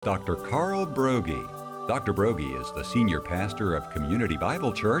Dr. Carl Broggi. Dr. Broggi is the senior pastor of Community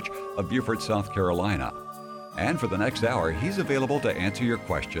Bible Church of Beaufort, South Carolina. And for the next hour, he's available to answer your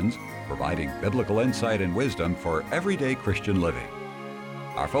questions, providing biblical insight and wisdom for everyday Christian living.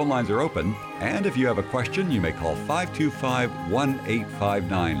 Our phone lines are open, and if you have a question, you may call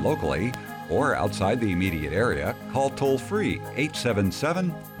 525-1859 locally, or outside the immediate area, call toll-free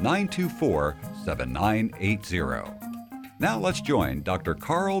 877-924-7980. Now let's join Dr.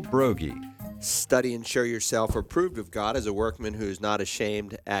 Carl Broggi. Study and show yourself approved of God as a workman who is not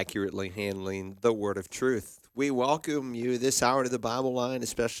ashamed, accurately handling the word of truth. We welcome you this hour to the Bible Line,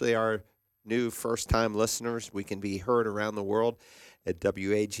 especially our new first-time listeners. We can be heard around the world at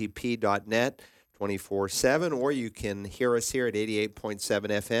wagp.net 24/7, or you can hear us here at 88.7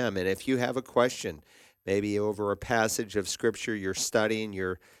 FM. And if you have a question, maybe over a passage of Scripture you're studying,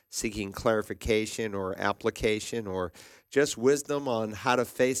 you're seeking clarification or application or just wisdom on how to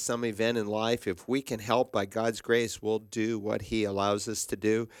face some event in life, if we can help by God's grace, we'll do what He allows us to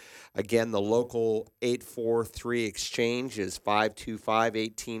do. Again, the local 843 exchange is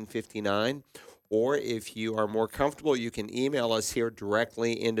 525-1859. Or if you are more comfortable, you can email us here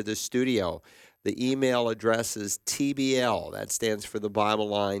directly into the studio. The email address is TBL, that stands for the Bible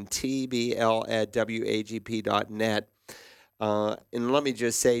Line, tbl@wagp.net. And let me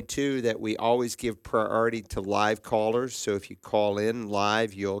just say, too, that we always give priority to live callers. So if you call in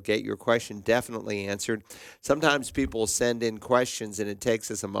live, you'll get your question definitely answered. Sometimes people send in questions, and it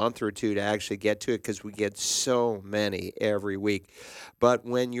takes us a month or two to actually get to it because we get so many every week. But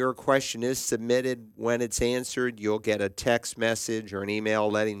when your question is submitted, when it's answered, you'll get a text message or an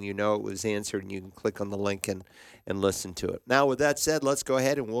email letting you know it was answered, and you can click on the link and listen to it. Now, with that said, let's go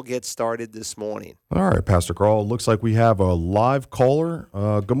ahead and we'll get started this morning. All right, Pastor Carl. Looks like we have a live caller.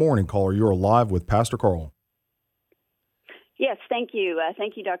 Good morning, caller. You're live with Pastor Carl. Yes, thank you.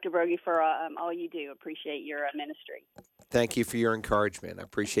 Thank you, Dr. Broggi, for all you do. Appreciate your ministry. Thank you for your encouragement. I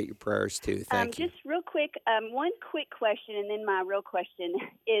appreciate your prayers, too. Thank you. Just real quick, one quick question, and then my real question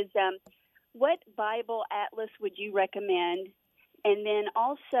is, what Bible atlas would you recommend? And then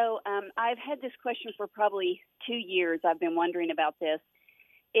also, I've had this question for probably 2 years. I've been wondering about this.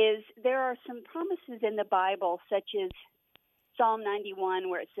 Is there are some promises in the Bible, such as Psalm 91,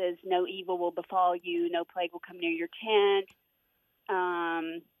 where it says, "No evil will befall you, no plague will come near your tent."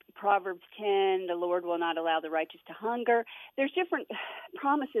 Proverbs 10, "The Lord will not allow the righteous to hunger." There's different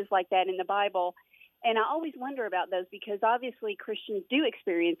promises like that in the Bible. And I always wonder about those because obviously Christians do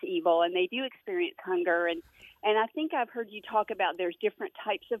experience evil and they do experience hunger. And I think I've heard you talk about there's different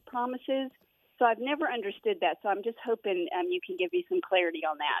types of promises. So I've never understood that. So I'm just hoping you can give me some clarity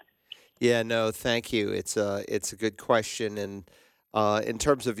on that. Yeah, no, thank you. It's a good question. And in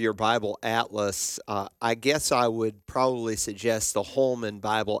terms of your Bible Atlas, I guess I would probably suggest the Holman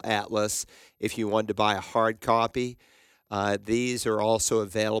Bible Atlas if you wanted to buy a hard copy. These are also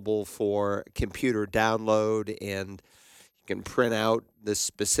available for computer download, and you can print out the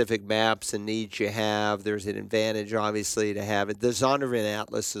specific maps and needs you have. There's an advantage, obviously, to have it. The Zondervan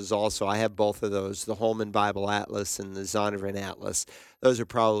Atlas is also, I have both of those, the Holman Bible Atlas and the Zondervan Atlas. Those are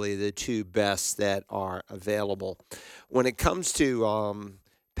probably the two best that are available. When it comes to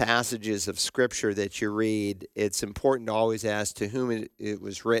passages of Scripture that you read, it's important to always ask to whom it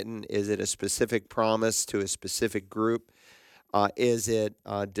was written. Is it a specific promise to a specific group? Is it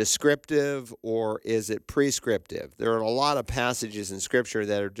descriptive or is it prescriptive? There are a lot of passages in Scripture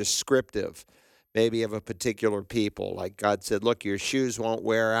that are descriptive, maybe of a particular people. Like God said, look, your shoes won't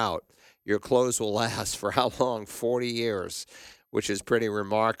wear out. Your clothes will last for how long? 40 years, which is pretty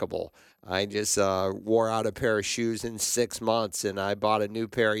remarkable. I just wore out a pair of shoes in 6 months, and I bought a new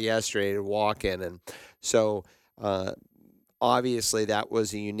pair yesterday to walk in. And so obviously, that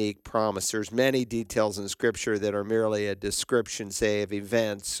was a unique promise. There's many details in Scripture that are merely a description, say, of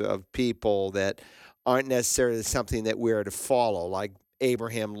events, of people that aren't necessarily something that we are to follow. Like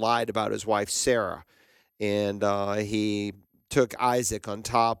Abraham lied about his wife Sarah, and he took Isaac on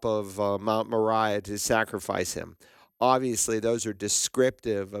top of Mount Moriah to sacrifice him. Obviously, those are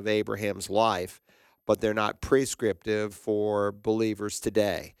descriptive of Abraham's life, but they're not prescriptive for believers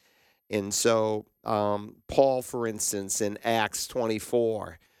today. And so Paul, for instance, in Acts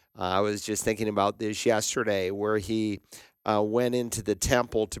 24, I was just thinking about this yesterday, where he went into the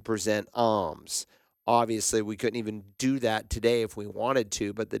temple to present alms. Obviously, we couldn't even do that today if we wanted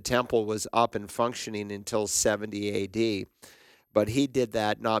to, but the temple was up and functioning until 70 A.D. But he did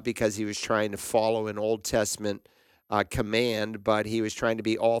that not because he was trying to follow an Old Testament command, but he was trying to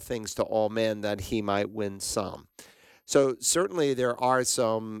be all things to all men that he might win some. So certainly there are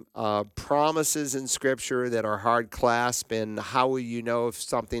some promises in Scripture that are hard clasp, and how will you know if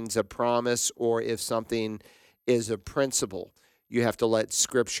something's a promise or if something is a principle? You have to let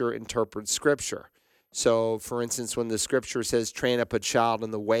Scripture interpret Scripture. So, for instance, when the Scripture says, train up a child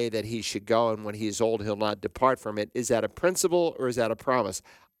in the way that he should go, and when he is old, he'll not depart from it, is that a principle or is that a promise?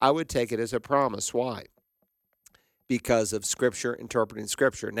 I would take it as a promise. Why? Because of Scripture interpreting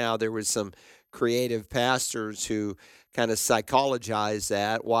Scripture. Now, there was some creative pastors who kind of psychologized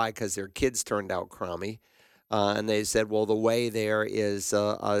that. Why? Because their kids turned out crummy. And they said, well, the way there is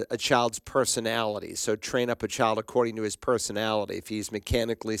a child's personality. So train up a child according to his personality. If he's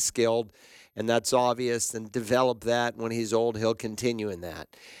mechanically skilled, and that's obvious, then develop that. When he's old, he'll continue in that.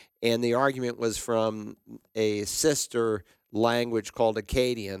 And the argument was from a sister language called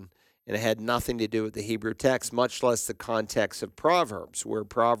Akkadian, and it had nothing to do with the Hebrew text, much less the context of Proverbs, where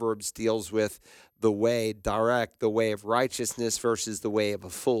Proverbs deals with the way of righteousness versus the way of a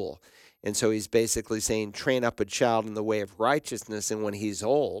fool. And so he's basically saying, train up a child in the way of righteousness, and when he's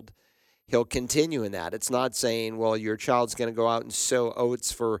old, he'll continue in that. It's not saying, well, your child's going to go out and sow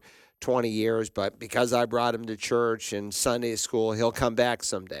oats for 20 years, but because I brought him to church and Sunday school, he'll come back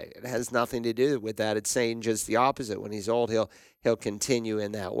someday. It has nothing to do with that. It's saying just the opposite. When he's old, he'll continue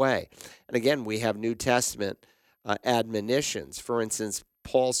in that way. And again, we have New Testament admonitions. For instance,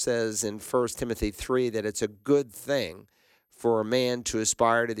 Paul says in 1 Timothy 3 that it's a good thing for a man to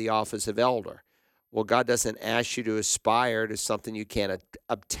aspire to the office of elder. Well, God doesn't ask you to aspire to something you can't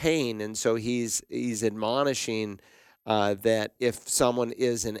obtain, and so he's admonishing that if someone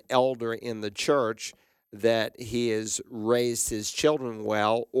is an elder in the church, that he has raised his children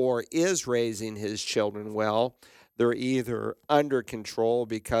well or is raising his children well. They're either under control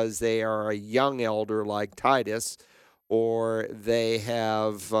because they are a young elder like Titus, or they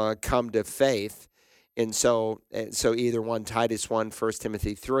have come to faith. And so either one, Titus 1, 1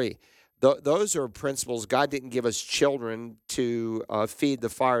 Timothy 3. Those are principles. God didn't give us children to feed the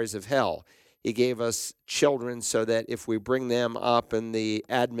fires of hell. He gave us children so that if we bring them up in the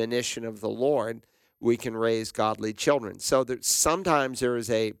admonition of the Lord, we can raise godly children. So sometimes there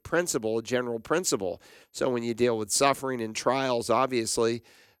is a principle, a general principle. So when you deal with suffering and trials, obviously,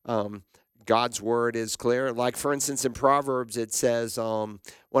 God's word is clear. Like, for instance, in Proverbs, it says,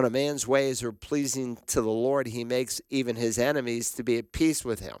 when a man's ways are pleasing to the Lord, he makes even his enemies to be at peace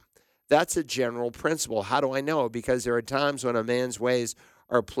with him. That's a general principle. How do I know? Because there are times when a man's ways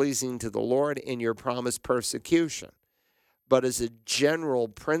are pleasing to the Lord and you're promised persecution. But as a general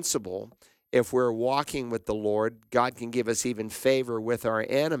principle, if we're walking with the Lord, God can give us even favor with our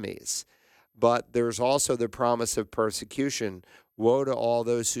enemies. But there's also the promise of persecution. Woe to all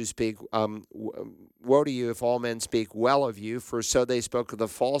those who speak, woe to you if all men speak well of you, for so they spoke of the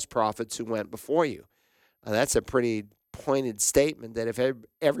false prophets who went before you. That's a pretty pointed statement, that if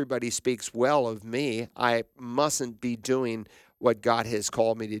everybody speaks well of me, I mustn't be doing what God has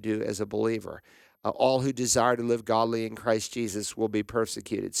called me to do as a believer. All who desire to live godly in Christ Jesus will be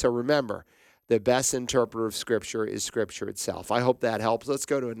persecuted. So remember, the best interpreter of Scripture is Scripture itself. I hope that helps. Let's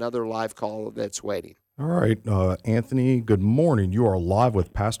go to another live call that's waiting. All right, Anthony, good morning. You are live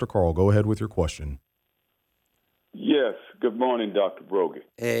with Pastor Carl. Go ahead with your question. Yes. Good morning, Dr. Brogan.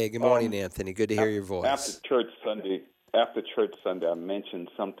 Hey, good morning, Anthony. Good to hear your voice. After church Sunday, I mentioned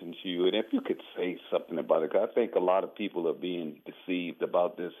something to you, and if you could say something about it, 'cause I think a lot of people are being deceived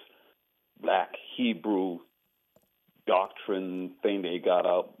about this Black Hebrew doctrine thing they got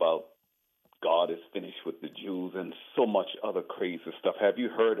out about God is finished with the Jews and so much other crazy stuff. Have you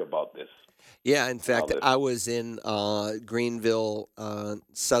heard about this? Yeah, in fact, I was in Greenville,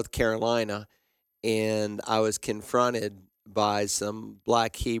 South Carolina, and I was confronted by some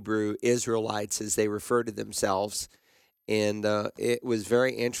Black Hebrew Israelites, as they refer to themselves. And it was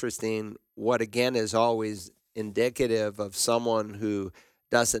very interesting. What, again, is always indicative of someone who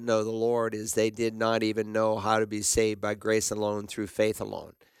doesn't know the Lord is they did not even know how to be saved by grace alone through faith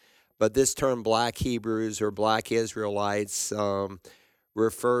alone. But this term Black Hebrews or Black Israelites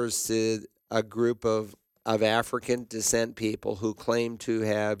refers to a group of African descent people who claim to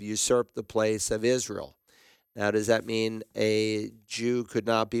have usurped the place of Israel. Now, does that mean a Jew could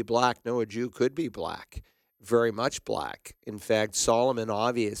not be black? No, a Jew could be black, very much black. In fact, Solomon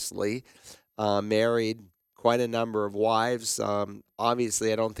obviously married quite a number of wives.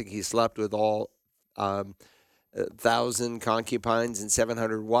 Obviously, I don't think he slept with all 1,000 concubines and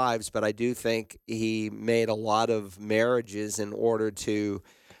 700 wives, but I do think he made a lot of marriages in order to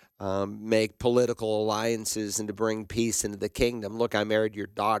make political alliances and to bring peace into the kingdom. Look, I married your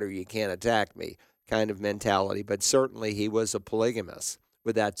daughter, you can't attack me kind of mentality, but certainly he was a polygamist.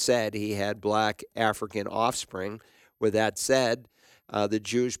 With that said, he had black African offspring, With that said, the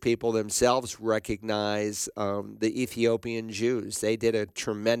Jewish people themselves recognize the Ethiopian Jews. They did a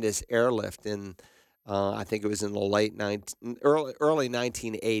tremendous airlift in, I think it was in the early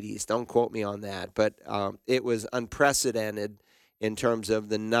 1980s. Don't quote me on that, but it was unprecedented in terms of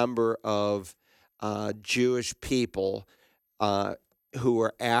the number of Jewish people who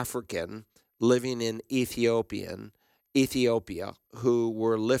were African living in Ethiopia, who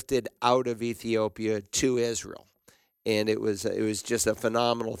were lifted out of Ethiopia to Israel, and it was just a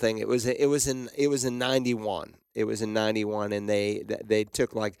phenomenal thing. It was in 91. It was in 91, and they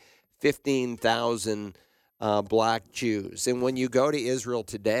took like 15,000 black Jews. And when you go to Israel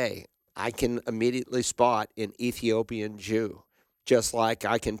today, I can immediately spot an Ethiopian Jew, just like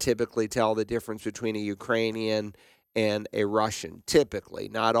I can typically tell the difference between a Ukrainian and a Russian, typically,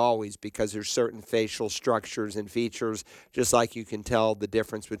 not always, because there's certain facial structures and features, just like you can tell the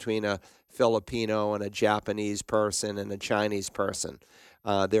difference between a Filipino and a Japanese person and a Chinese person.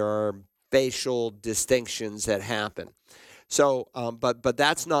 There are facial distinctions that happen. So, but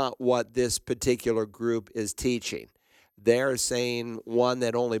that's not what this particular group is teaching. They're saying, one,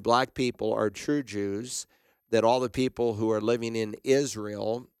 that only black people are true Jews, that all the people who are living in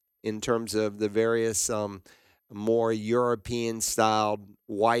Israel, in terms of the various more European-styled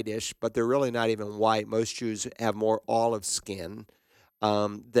whitish, but they're really not even white. Most Jews have more olive skin,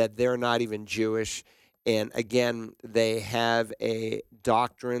 that they're not even Jewish. And again, they have a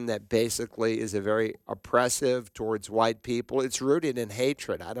doctrine that basically is a very oppressive towards white people. It's rooted in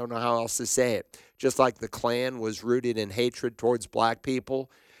hatred. I don't know how else to say it. Just like the Klan was rooted in hatred towards black people,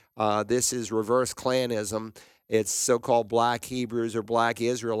 this is reverse Klanism. It's so-called black Hebrews or black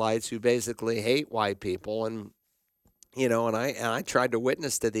Israelites who basically hate white people. And I tried to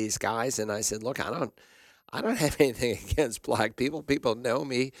witness to these guys, and I said, look, I don't have anything against black people. People know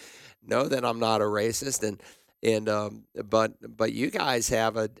me, know that I'm not a racist, but you guys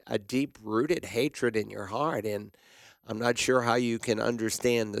have a deep rooted hatred in your heart, and I'm not sure how you can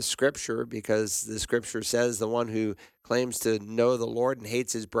understand the scripture, because the scripture says the one who claims to know the Lord and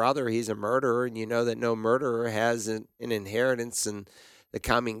hates his brother, he's a murderer, and you know that no murderer has an inheritance in the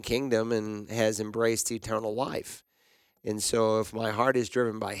coming kingdom and has embraced eternal life. And so if my heart is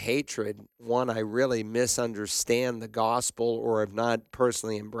driven by hatred, one, I really misunderstand the gospel or have not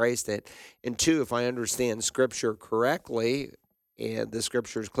personally embraced it. And two, if I understand Scripture correctly, and the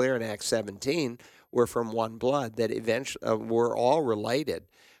Scripture is clear in Acts 17, we're from one blood, that eventually we're all related.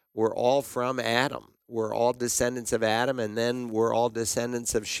 We're all from Adam. We're all descendants of Adam, and then we're all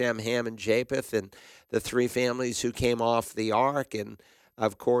descendants of Shem, Ham, and Japheth, and the three families who came off the ark. And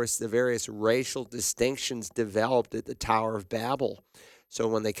of course, the various racial distinctions developed at the Tower of Babel. So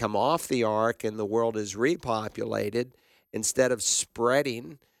when they come off the ark and the world is repopulated, instead of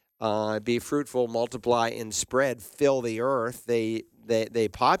spreading, be fruitful, multiply, and spread, fill the earth, they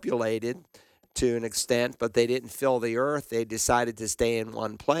populated to an extent, but they didn't fill the earth. They decided to stay in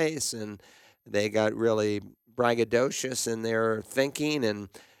one place, and they got really braggadocious in their thinking and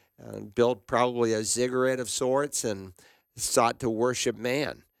built probably a ziggurat of sorts and sought to worship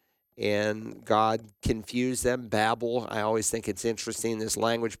man. And God confused them. Babel, I always think it's interesting. This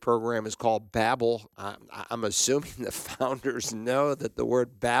language program is called Babel. I'm assuming the founders know that the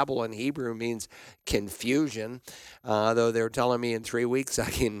word Babel in Hebrew means confusion, though they're telling me in 3 weeks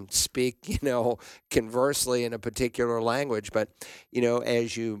I can speak, conversely in a particular language. But,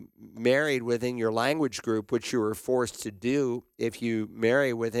 as you married within your language group, which you were forced to do, if you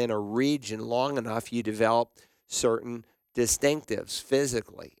marry within a region long enough, you develop certain distinctives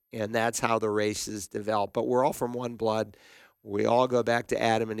physically, and that's how the races develop. But we're all from one blood. We all go back to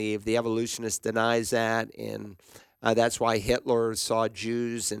Adam and Eve. The evolutionist denies that, and that's why Hitler saw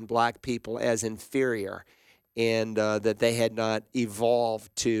Jews and black people as inferior, and that they had not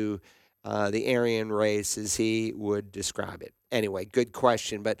evolved to the Aryan race as he would describe it. Anyway, good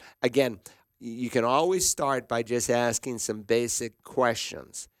question. But again, you can always start by just asking some basic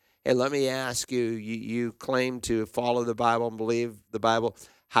questions. Hey, let me ask you, you claim to follow the Bible and believe the Bible.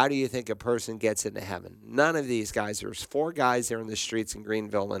 How do you think a person gets into heaven? None of these guys, there's 4 guys there in the streets in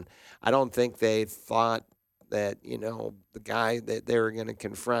Greenville, and I don't think they thought that, the guy that they were going to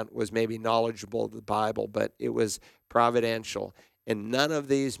confront was maybe knowledgeable of the Bible, but it was providential. And none of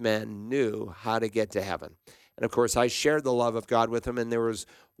these men knew how to get to heaven. And of course, I shared the love of God with them, and there was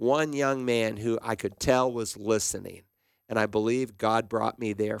one young man who I could tell was listening. And I believe God brought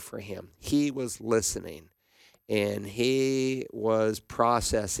me there for him. He was listening, and he was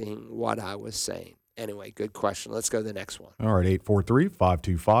processing what I was saying. Anyway, good question. Let's go to the next one. All right,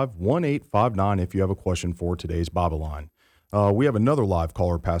 843-525-1859 if you have a question for today's Bible Line. We have another live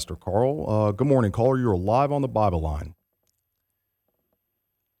caller, Pastor Carl. Good morning, caller. You're live on the Bible line.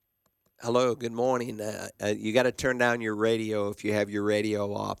 Hello, good morning. You got to turn down your radio if you have your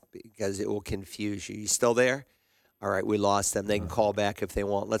radio off because it will confuse you. You still there? All right, we lost them. They can call back if they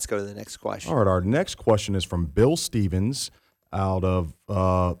want. Let's go to the next question. All right, our next question is from Bill Stevens out of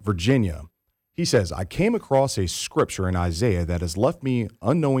Virginia. He says, I came across a scripture in Isaiah that has left me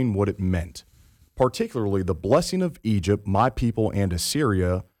unknowing what it meant, particularly the blessing of Egypt, my people, and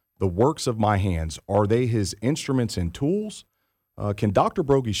Assyria, the works of my hands. Are they his instruments and tools? Can Dr.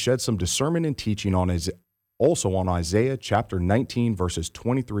 Broggie shed some discernment and teaching on also on Isaiah chapter 19, verses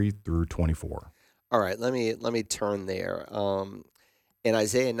 23 through 24? All right, let me turn there. In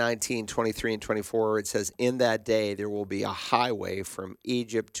Isaiah 19, 23 and 24, it says, in that day there will be a highway from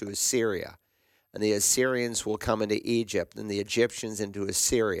Egypt to Assyria, and the Assyrians will come into Egypt, and the Egyptians into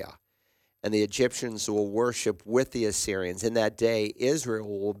Assyria. And the Egyptians will worship with the Assyrians. In that day,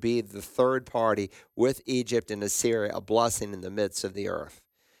 Israel will be the third party with Egypt and Assyria, a blessing in the midst of the earth.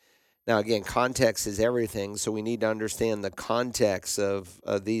 Now, again, context is everything, so we need to understand the context of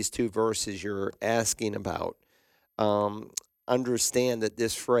these two verses you're asking about. Understand that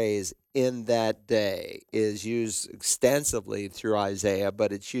this phrase, in that day, is used extensively through Isaiah,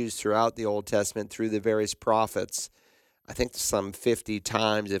 but it's used throughout the Old Testament through the various prophets. I think some 50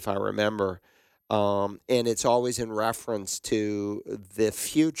 times, if I remember. And it's always in reference to the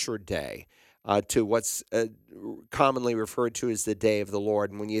future day, to what's commonly referred to as the day of the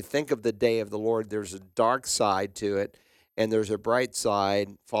Lord. And when you think of the day of the Lord, there's a dark side to it, and there's a bright side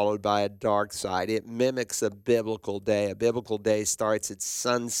followed by a dark side. It mimics a biblical day. A biblical day starts at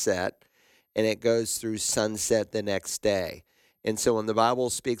sunset, and it goes through sunset the next day. And so when the Bible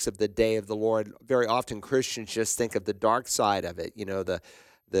speaks of the day of the Lord, very often Christians just think of the dark side of it,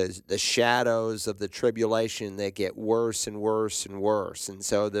 the shadows of the tribulation that get worse and worse and worse. And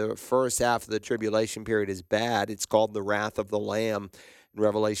so the first half of the tribulation period is bad. It's called the wrath of the Lamb in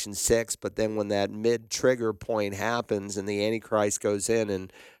Revelation 6. But then when that mid-trigger point happens and the Antichrist goes in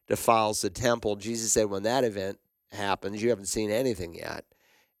and defiles the temple, Jesus said when that event happens, you haven't seen anything yet.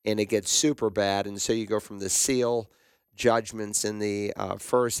 And it gets super bad. And so you go from the seal judgments in the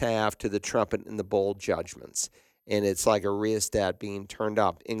first half to the trumpet and the bowl judgments. And it's like a rheostat being turned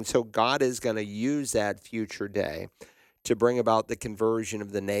up. And so God is going to use that future day to bring about the conversion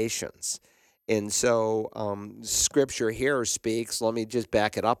of the nations. And so Scripture here speaks, let me just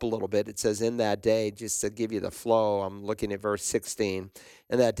back it up a little bit. It says, in that day, just to give you the flow, I'm looking at verse 16.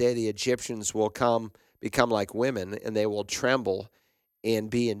 In that day, the Egyptians will become like women, and they will tremble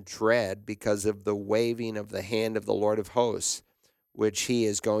and be in dread because of the waving of the hand of the Lord of hosts, which he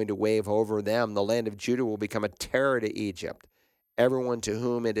is going to wave over them. The land of Judah will become a terror to Egypt. Everyone to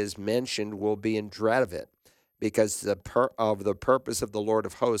whom it is mentioned will be in dread of it, because of the purpose of the Lord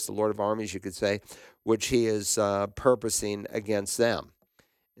of hosts, the Lord of armies, you could say, which he is purposing against them.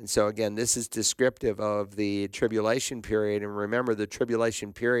 And so, again, this is descriptive of the tribulation period. And remember, the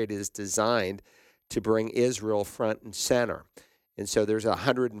tribulation period is designed to bring Israel front and center. And so there's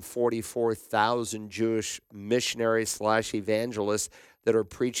 144,000 Jewish missionaries / evangelists that are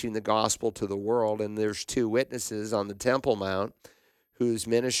preaching the gospel to the world. And there's two witnesses on the Temple Mount whose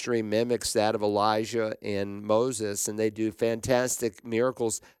ministry mimics that of Elijah and Moses. And they do fantastic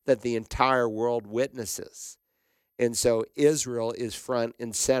miracles that the entire world witnesses. And so Israel is front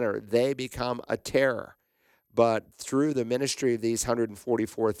and center. They become a terror. But through the ministry of these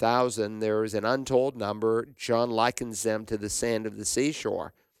 144,000, there is an untold number. John likens them to the sand of the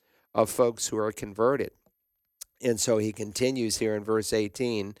seashore of folks who are converted. And so he continues here in verse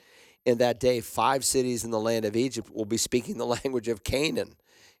 18. In that day, 5 cities in the land of Egypt will be speaking the language of Canaan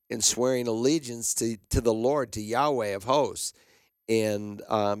and swearing allegiance to the Lord, to Yahweh of hosts. And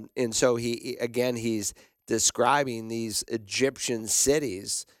so he's describing these Egyptian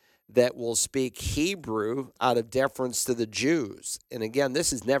cities that will speak Hebrew out of deference to the Jews. And again,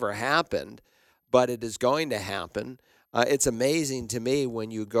 this has never happened, but it is going to happen. It's amazing to me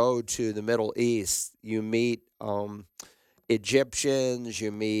when you go to the Middle East, you meet Egyptians,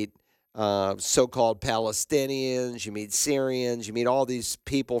 you meet so-called Palestinians, you meet Syrians, you meet all these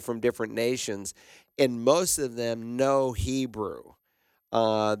people from different nations, and most of them know Hebrew.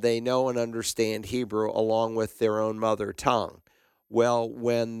 They know and understand Hebrew along with their own mother tongue. Well,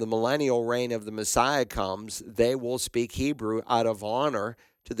 when the millennial reign of the Messiah comes, they will speak Hebrew out of honor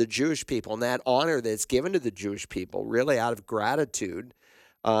to the Jewish people. And that honor that's given to the Jewish people, really out of gratitude,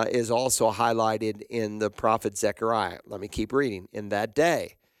 is also highlighted in the prophet Zechariah. Let me keep reading. In that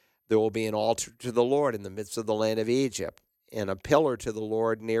day, there will be an altar to the Lord in the midst of the land of Egypt, and a pillar to the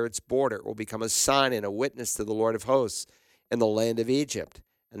Lord near its border. It will become a sign and a witness to the Lord of hosts. in the land of Egypt,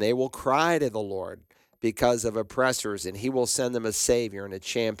 and they will cry to the Lord because of oppressors, and he will send them a savior and a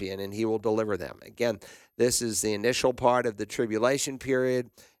champion, and he will deliver them. Again, this is the initial part of the tribulation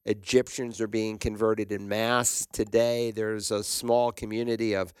period. Egyptians are being converted in mass today. There's a small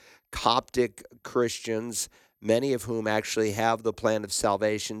community of Coptic Christians, many of whom actually have the plan of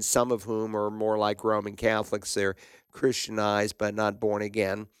salvation, some of whom are more like Roman Catholics. They're Christianized but not born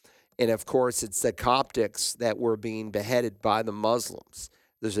again. And of course, it's the Coptics that were being beheaded by the Muslims.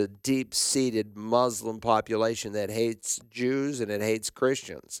 There's a deep-seated Muslim population that hates Jews and it hates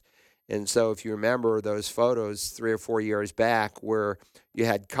Christians. And so if you remember those photos 3 or 4 years back where you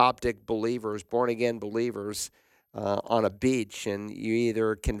had Coptic believers, born-again believers, on a beach, and you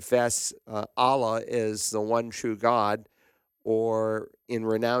either confess Allah is the one true God or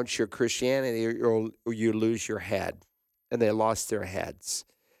renounce your Christianity or you lose your head. And they lost their heads.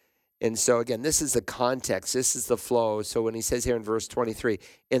 And so, again, this is the context. This is the flow. So when he says here in verse 23,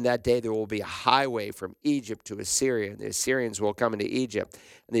 in that day there will be a highway from Egypt to Assyria, and the Assyrians will come into Egypt,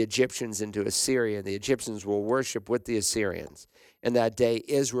 and the Egyptians into Assyria, and the Egyptians will worship with the Assyrians. In that day,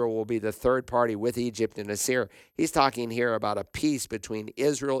 Israel will be the third party with Egypt and Assyria. He's talking here about a peace between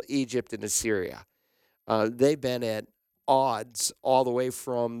Israel, Egypt, and Assyria. They've been at odds all the way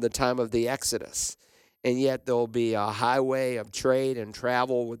from the time of the Exodus. And yet there'll be a highway of trade and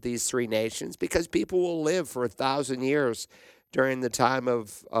travel with these three nations because people will live for 1,000 years during the time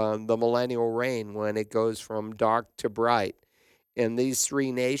of the millennial reign when it goes from dark to bright. And these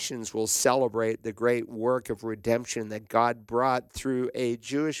three nations will celebrate the great work of redemption that God brought through a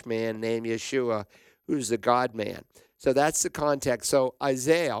Jewish man named Yeshua, who's the God-man. So that's the context. So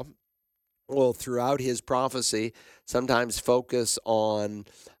Isaiah will, throughout his prophecy, sometimes focus on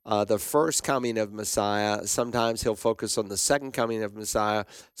the first coming of Messiah. Sometimes he'll focus on the second coming of Messiah.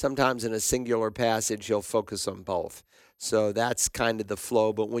 Sometimes in a singular passage, he'll focus on both. So that's kind of the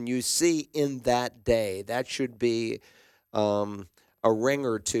flow. But when you see in that day, that should be a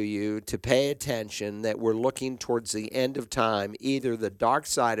ringer to you to pay attention that we're looking towards the end of time, either the dark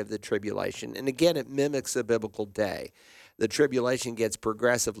side of the tribulation, and again, it mimics the biblical day. The tribulation gets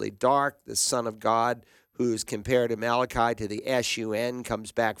progressively dark. The Son of God, who's compared to Malachi to the S-U-N,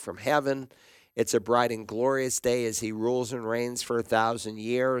 comes back from heaven. It's a bright and glorious day as he rules and reigns for 1,000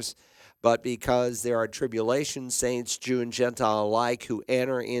 years. But because there are tribulation saints, Jew and Gentile alike, who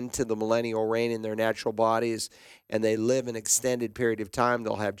enter into the millennial reign in their natural bodies, and they live an extended period of time,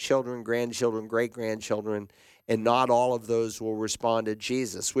 they'll have children, grandchildren, great-grandchildren, and not all of those will respond to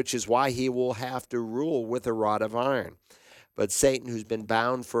Jesus, which is why he will have to rule with a rod of iron. But Satan, who's been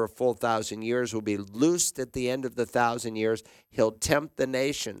bound for a full 1,000 years, will be loosed at the end of the 1,000 years. He'll tempt the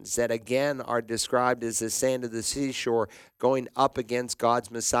nations that, again, are described as the sand of the seashore, going up against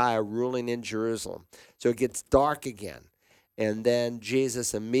God's Messiah, ruling in Jerusalem. So it gets dark again. And then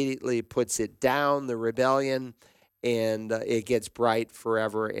Jesus immediately puts it down, the rebellion, and it gets bright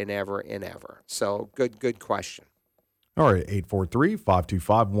forever and ever and ever. So good question. All right,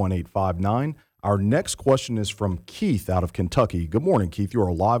 843-525-1859. Our next question is from Keith out of Kentucky. Good morning, Keith. You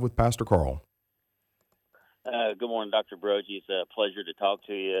are live with Pastor Carl. Good morning, Dr. Brogy. It's a pleasure to talk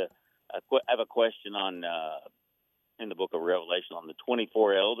to you. I have a question on in the book of Revelation on the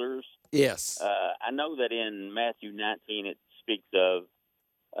 24 elders. Yes. I know that in Matthew 19 it speaks of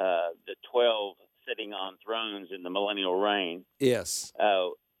the 12 sitting on thrones in the millennial reign. Yes.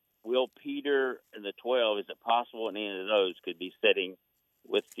 Will Peter and the 12, is it possible any of those could be sitting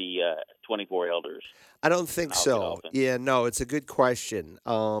with the 24 elders? I don't think so. Yeah, no, it's a good question.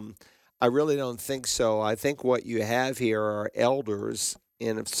 I really don't think so. I think what you have here are elders,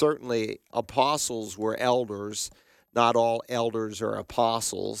 and certainly apostles were elders. Not all elders are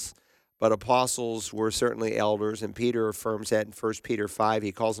apostles, but apostles were certainly elders, and Peter affirms that in 1 Peter 5.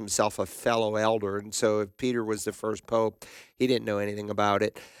 He calls himself a fellow elder, and so if Peter was the first pope, he didn't know anything about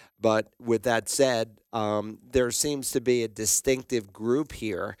it. But with that said, there seems to be a distinctive group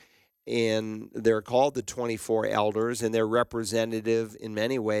here, and they're called the 24 elders, and they're representative in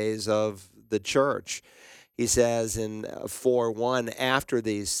many ways of the church. He says in 4:1, after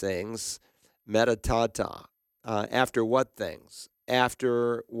these things, metatata, after what things?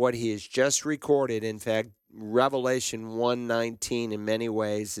 After what he has just recorded. In fact, Revelation 1:19 in many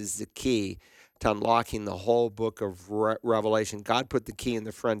ways is the key to unlocking the whole book of Revelation. God put the key in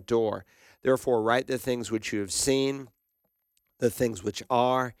the front door. Therefore, write the things which you have seen, the things which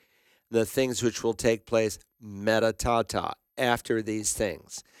are, the things which will take place, metatata, after these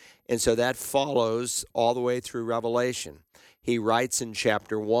things. And so that follows all the way through Revelation. He writes in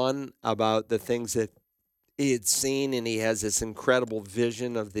chapter 1 about the things that he had seen, and he has this incredible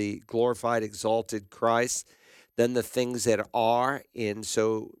vision of the glorified, exalted Christ. then the things that are. And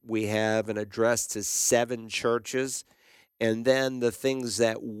so we have an address to 7 churches, and then the things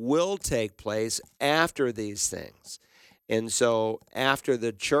that will take place after these things. And so after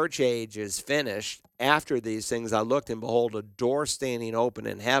the church age is finished, after these things, I looked, and behold, a door standing open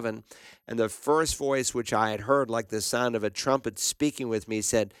in heaven. And the first voice which I had heard, like the sound of a trumpet speaking with me,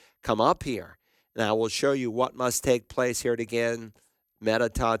 said, "Come up here, and I will show you what must take place," here again,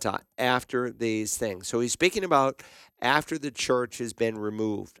 metatata, after these things. So he's speaking about after the church has been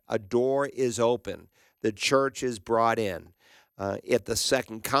removed. A door is open. The church is brought in. At the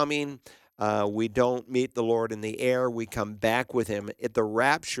second coming, we don't meet the Lord in the air. We come back with him. At the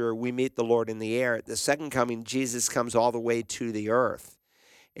rapture, we meet the Lord in the air. At the second coming, Jesus comes all the way to the earth.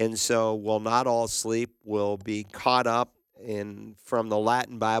 And so we'll not all sleep. We'll be caught up. And from the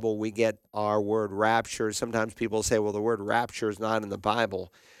Latin Bible, we get our word rapture. Sometimes people say, well, the word rapture is not in the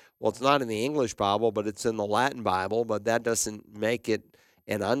Bible. Well, it's not in the English Bible, but it's in the Latin Bible. But that doesn't make it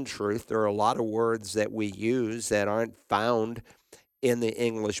an untruth. There are a lot of words that we use that aren't found in the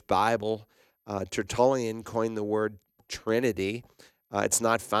English Bible. Tertullian coined the word Trinity. It's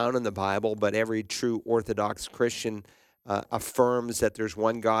not found in the Bible, but every true Orthodox Christian affirms that there's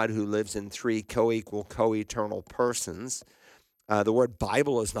one God who lives in 3 co-equal, co-eternal persons. The word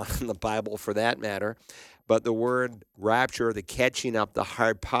Bible is not in the Bible for that matter, but the word rapture, the catching up, the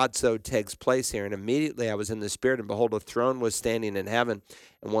harpazo takes place here. And immediately I was in the Spirit, and behold, a throne was standing in heaven,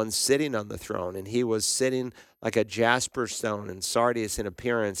 and one sitting on the throne. And he was sitting like a jasper stone and sardius in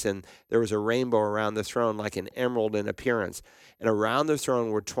appearance, and there was a rainbow around the throne like an emerald in appearance. And around the throne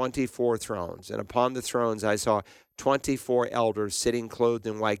were 24 thrones, and upon the thrones I saw 24 elders sitting clothed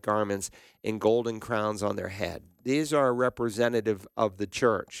in white garments and golden crowns on their head. These are representative of the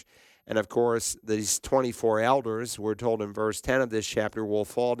church. And of course, these 24 elders, we're told in verse 10 of this chapter, will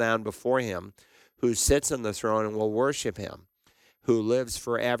fall down before him who sits on the throne and will worship him, who lives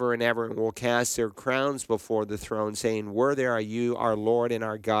forever and ever, and will cast their crowns before the throne, saying, "Worthy are you, our Lord and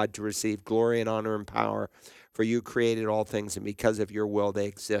our God, to receive glory and honor and power, for you created all things, and because of your will they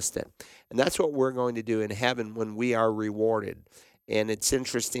existed." And that's what we're going to do in heaven when we are rewarded. And it's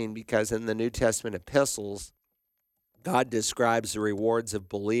interesting because in the New Testament epistles, God describes the rewards of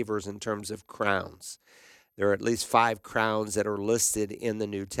believers in terms of crowns. There are at least 5 crowns that are listed in the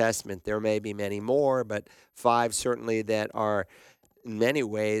New Testament. There may be many more, but 5 certainly that are, in many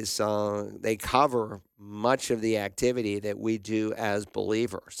ways, they cover much of the activity that we do as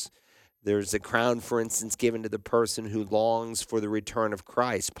believers. There's a crown, for instance, given to the person who longs for the return of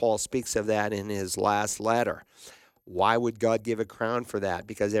Christ. Paul speaks of that in his last letter. Why would God give a crown for that?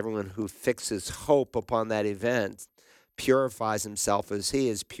 Because everyone who fixes hope upon that event purifies himself as he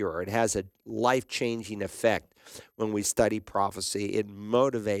is pure. It has a life-changing effect when we study prophecy. It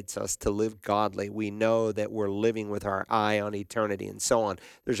motivates us to live godly. We know that we're living with our eye on eternity and so on.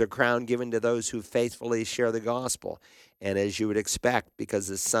 There's a crown given to those who faithfully share the gospel. And as you would expect, because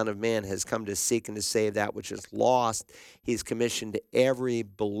the Son of Man has come to seek and to save that which is lost, he's commissioned every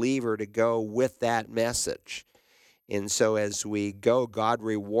believer to go with that message. And so as we go, God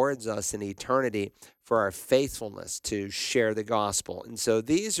rewards us in eternity for our faithfulness to share the gospel. And so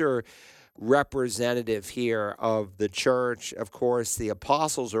these are representative here of the church. Of course, the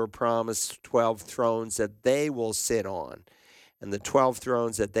apostles are promised 12 thrones that they will sit on. And the 12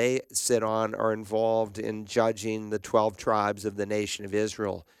 thrones that they sit on are involved in judging the 12 tribes of the nation of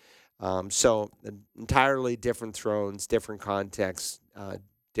Israel. So entirely different thrones, different contexts,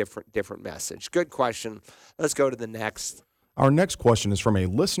 different message. Good question. Let's go to the next. Our next question is from a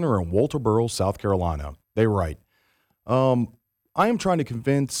listener in Walterboro, South Carolina. They write, I am trying to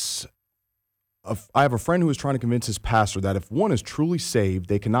convince, I have a friend who is trying to convince his pastor that if one is truly saved,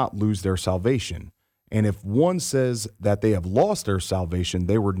 they cannot lose their salvation. And if one says that they have lost their salvation,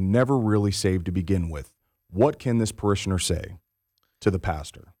 they were never really saved to begin with. What can this parishioner say to the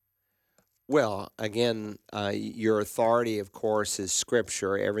pastor? Well, again, your authority, of course, is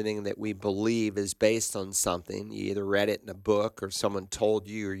Scripture. Everything that we believe is based on something. You either read it in a book or someone told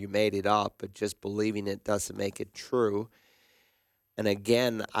you or you made it up, but just believing it doesn't make it true. And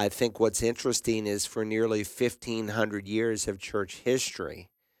again, I think what's interesting is for nearly 1,500 years of church history,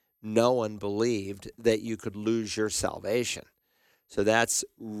 no one believed that you could lose your salvation. So that's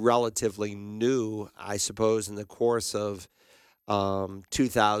relatively new, I suppose, in the course of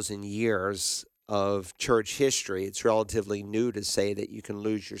 2,000 years of church history. It's relatively new to say that you can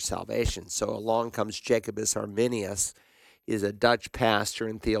lose your salvation. So along comes Jacobus Arminius. He's a Dutch pastor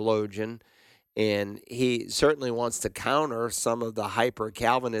and theologian, and he certainly wants to counter some of the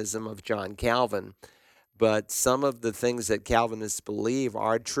hyper-Calvinism of John Calvin. But some of the things that Calvinists believe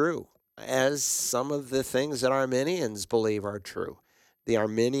are true. as some of the things that Arminians believe are true. The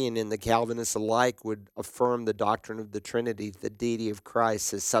Arminian and the Calvinist alike would affirm the doctrine of the Trinity, the deity of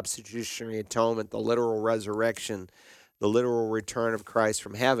Christ, his substitutionary atonement, the literal resurrection, the literal return of Christ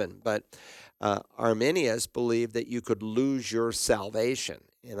from heaven. But Arminius believed that you could lose your salvation.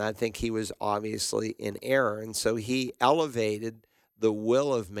 And I think he was obviously in error. And so he elevated the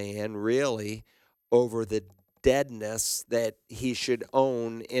will of man really over the deadness that he should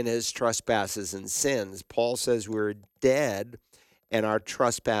own in his trespasses and sins. Paul says we're dead in our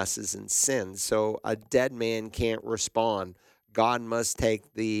trespasses and sins. So a dead man can't respond. God must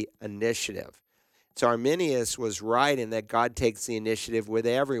take the initiative. So Arminius was right in that God takes the initiative with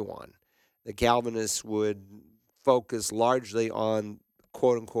everyone. The Calvinists would focus largely on,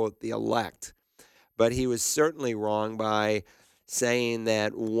 quote unquote, the elect. But he was certainly wrong by saying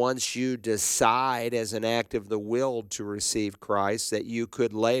that once you decide as an act of the will to receive Christ, that you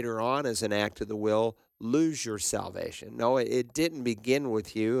could later on as an act of the will lose your salvation. No, it didn't begin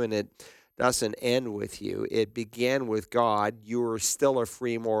with you, and it doesn't end with you. It began with God. You are still a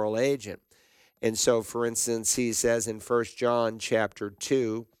free moral agent. And so, for instance, he says in 1 John chapter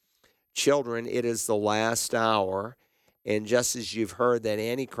 2, children, it is the last hour. And just as you've heard that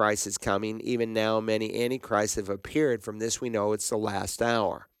Antichrist is coming, even now many Antichrists have appeared. From this we know it's the last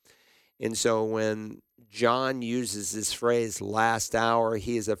hour. And so when John uses this phrase, last hour,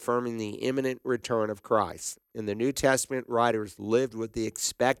 he is affirming the imminent return of Christ. And the New Testament writers lived with the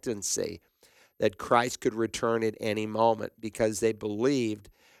expectancy that Christ could return at any moment because they believed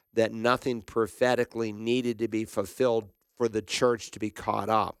that nothing prophetically needed to be fulfilled for the church to be caught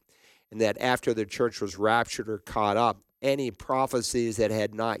up. And that after the church was raptured or caught up, any prophecies that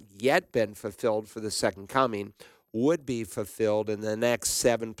had not yet been fulfilled for the second coming would be fulfilled in the next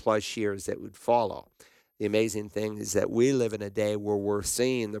 7+ years that would follow. The amazing thing is that we live in a day where we're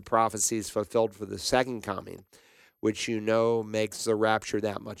seeing the prophecies fulfilled for the second coming, which makes the rapture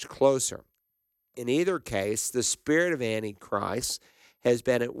that much closer. In either case, the spirit of Antichrist has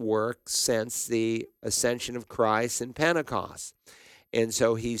been at work since the ascension of Christ and Pentecost. And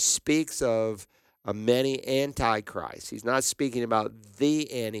so he speaks of many antichrists. He's not speaking about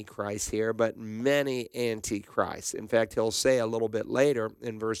the Antichrist here, but many antichrists. In fact, he'll say a little bit later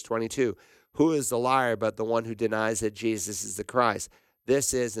in verse 22, who is the liar but the one who denies that Jesus is the Christ?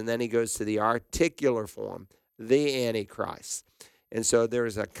 This is, and then he goes to the articular form, the Antichrist. And so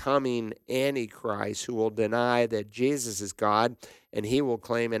there's a coming Antichrist who will deny that Jesus is God, and he will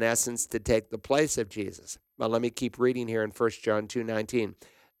claim, in essence, to take the place of Jesus. But let me keep reading here in 1 John 2:19.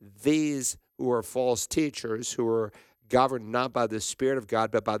 These who are false teachers, who are governed not by the Spirit of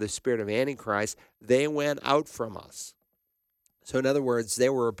God, but by the spirit of Antichrist, they went out from us. So in other words, they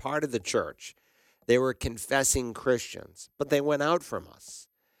were a part of the church. They were confessing Christians, but they went out from us.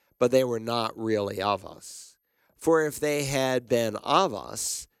 But they were not really of us. For if they had been of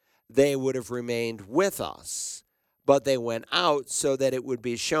us, they would have remained with us. But they went out so that it would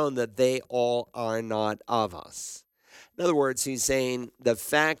be shown that they all are not of us. In other words, he's saying the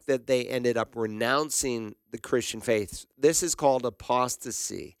fact that they ended up renouncing the Christian faith, this is called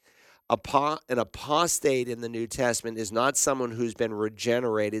apostasy. An apostate in the New Testament is not someone who's been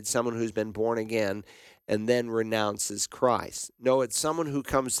regenerated, someone who's been born again, and then renounces Christ. No, it's someone who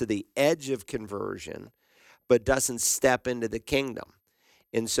comes to the edge of conversion, but doesn't step into the kingdom.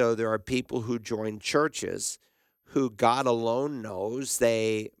 And so there are people who join churches who God alone knows.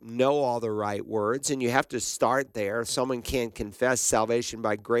 They know all the right words, and you have to start there. Someone can't confess salvation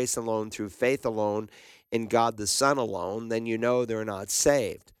by grace alone, through faith alone, in God the Son alone, then they're not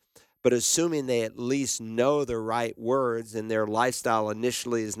saved. But assuming they at least know the right words and their lifestyle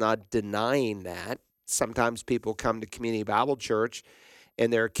initially is not denying that, sometimes people come to Community Bible Church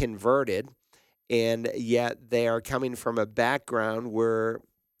and they're converted, and yet they are coming from a background where,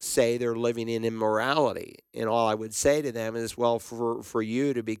 say, they're living in immorality. And all I would say to them is, well, for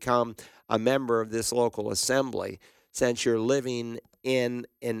you to become a member of this local assembly, since you're living in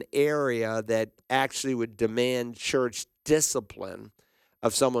an area that actually would demand church discipline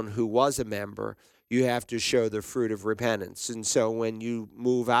of someone who was a member, you have to show the fruit of repentance. And so when you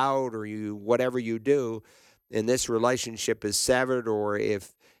move out or whatever you do, and this relationship is severed, or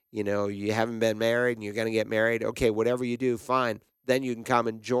if you haven't been married and you're going to get married, okay, whatever you do, fine. Then you can come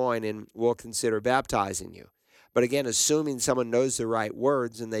and join and we'll consider baptizing you. But again, assuming someone knows the right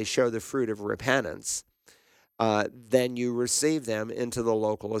words and they show the fruit of repentance, then you receive them into the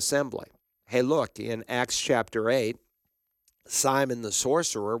local assembly. Hey, look, in Acts chapter 8, Simon the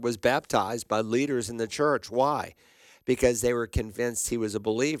sorcerer was baptized by leaders in the church. Why? Because they were convinced he was a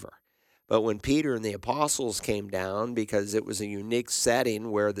believer. But when Peter and the apostles came down, because it was a unique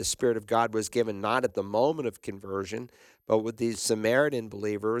setting where the Spirit of God was given not at the moment of conversion, but with these Samaritan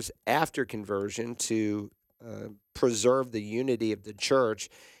believers after conversion to preserve the unity of the church,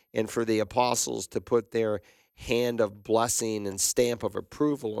 and for the apostles to put their hand of blessing and stamp of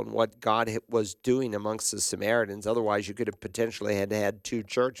approval on what God was doing amongst the Samaritans. Otherwise, you could have potentially had two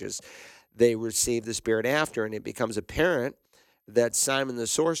churches. They received the Spirit after, and it becomes apparent that Simon the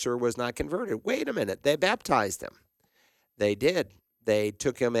sorcerer was not converted. Wait a minute, they baptized him. They did. They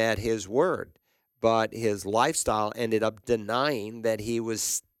took him at his word, but his lifestyle ended up denying that he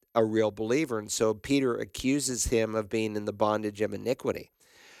was a real believer. And so Peter accuses him of being in the bondage of iniquity.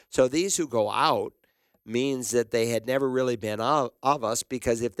 So these who go out means that they had never really been of us,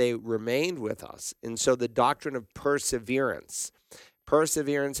 because if they remained with us. And so the doctrine of perseverance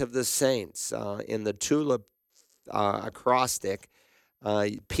of the saints in the tulip acrostic,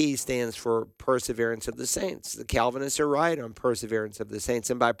 P stands for perseverance of the saints. The Calvinists are right on perseverance of the saints.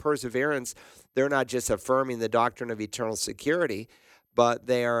 And by perseverance, they're not just affirming the doctrine of eternal security, but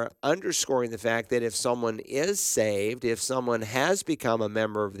they are underscoring the fact that if someone is saved, if someone has become a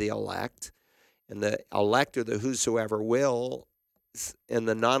member of the elect, and the elect are the whosoever will, and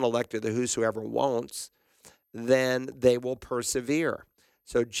the non-elect are the whosoever won't, then they will persevere.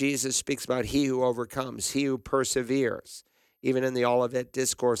 So Jesus speaks about he who overcomes, he who perseveres. Even in the Olivet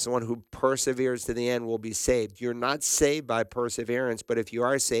Discourse, the one who perseveres to the end will be saved. You're not saved by perseverance, but if you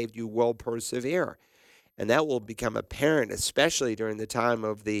are saved, you will persevere. And that will become apparent, especially during the time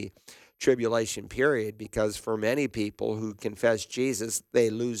of the tribulation period, because for many people who confess Jesus, they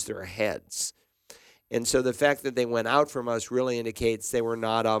lose their heads. And so the fact that they went out from us really indicates they were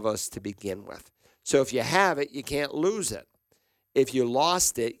not of us to begin with. So if you have it, you can't lose it. If you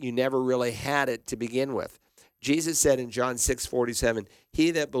lost it, you never really had it to begin with. Jesus said in John 6:47, he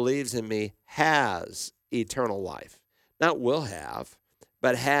that believes in me has eternal life. Not will have,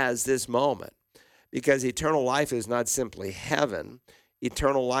 but has this moment. Because eternal life is not simply heaven.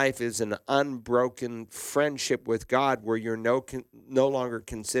 Eternal life is an unbroken friendship with God where you're no longer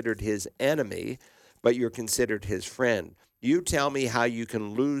considered his enemy, but you're considered his friend. You tell me how you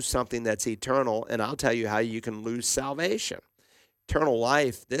can lose something that's eternal, and I'll tell you how you can lose salvation. Eternal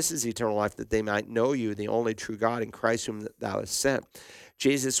life, this is eternal life, that they might know you, the only true God, in Christ whom thou hast sent.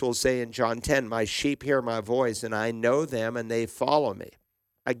 Jesus will say in John 10, my sheep hear my voice, and I know them, and they follow me.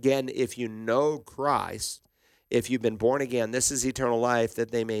 Again, if you know Christ, if you've been born again, this is eternal life,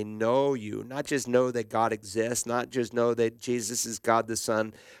 that they may know you, not just know that God exists, not just know that Jesus is God the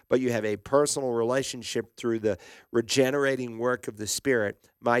Son, but you have a personal relationship through the regenerating work of the Spirit.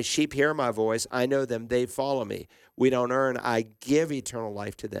 My sheep hear my voice, I know them, they follow me. We don't earn, I give eternal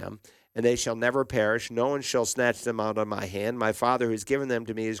life to them, and they shall never perish. No one shall snatch them out of my hand. My Father who's given them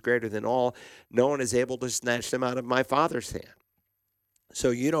to me is greater than all. No one is able to snatch them out of my Father's hand. So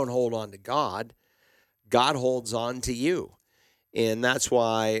you don't hold on to God. God holds on to you. And that's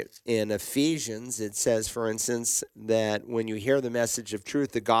why in Ephesians it says, for instance, that when you hear the message of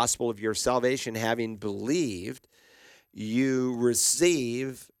truth, the gospel of your salvation, having believed, you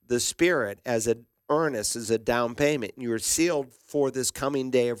receive the Spirit as an earnest, as a down payment. You are sealed for this coming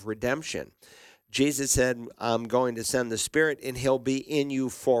day of redemption. Jesus said, I'm going to send the Spirit, and he'll be in you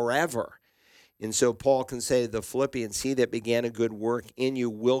forever. And so Paul can say to the Philippians, he that began a good work in you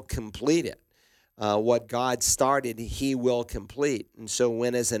will complete it. What God started, he will complete. And so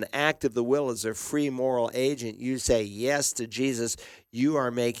when as an act of the will, as a free moral agent, you say yes to Jesus, you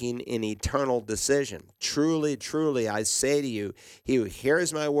are making an eternal decision. Truly, truly, I say to you, he who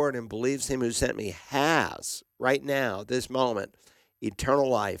hears my word and believes him who sent me has, right now, this moment, eternal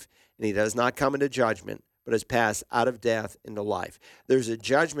life. And he does not come into judgment, but has passed out of death into life. There's a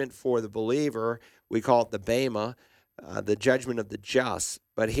judgment for the believer. We call it the Bema, the judgment of the just.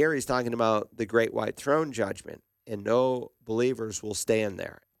 But here he's talking about the great white throne judgment, and no believers will stand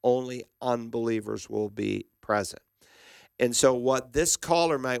there. Only unbelievers will be present. And so what this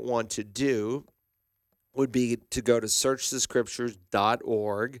caller might want to do would be to go to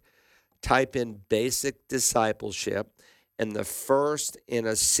searchthescriptures.org, type in basic discipleship, and the first in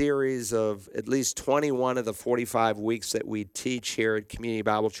a series of at least 21 of the 45 weeks that we teach here at Community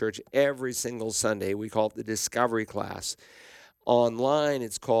Bible Church every single Sunday. We call it the Discovery Class. Online,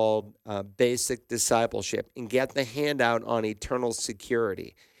 it's called Basic Discipleship. And get the handout on eternal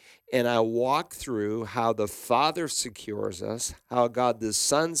security. And I walk through how the Father secures us, how God the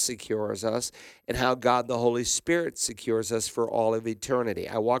Son secures us, and how God the Holy Spirit secures us for all of eternity.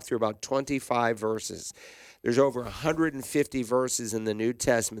 I walk through about 25 verses. There's over 150 verses in the New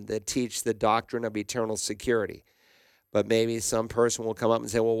Testament that teach the doctrine of eternal security. But maybe some person will come up and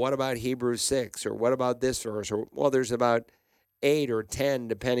say, well, what about Hebrews 6? Or what about this verse? Or, well, there's about 8 or 10,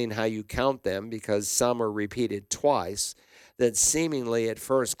 depending how you count them, because some are repeated twice, that seemingly at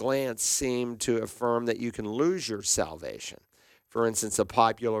first glance seem to affirm that you can lose your salvation. For instance, a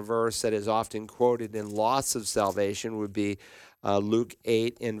popular verse that is often quoted in loss of salvation would be Luke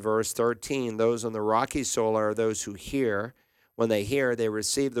 8 in verse 13. Those on the rocky soil are those who hear. When they hear, they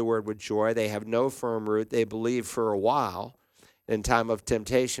receive the word with joy. They have no firm root. They believe for a while. In time of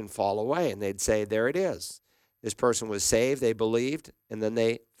temptation, fall away. And they'd say, there it is. This person was saved, they believed, and then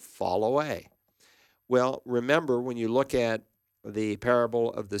they fall away. Well, remember, when you look at the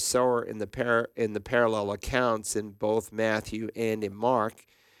parable of the sower in the parallel accounts in both Matthew and in Mark,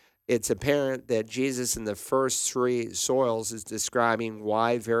 it's apparent that Jesus in the first three soils is describing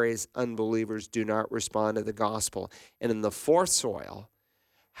why various unbelievers do not respond to the gospel. And in the fourth soil,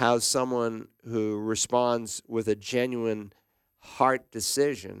 how someone who responds with a genuine heart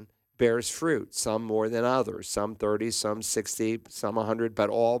decision bears fruit, some more than others, some 30, some 60, some 100,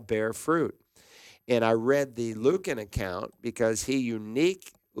 but all bear fruit. And I read the Lucan account because he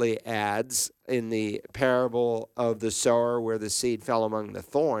uniquely adds in the parable of the sower where the seed fell among the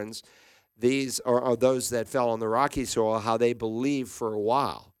thorns, these are those that fell on the rocky soil, how they believe for a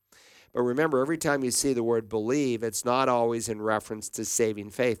while. But remember, every time you see the word believe, it's not always in reference to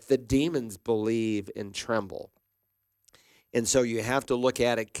saving faith. The demons believe and tremble. And so you have to look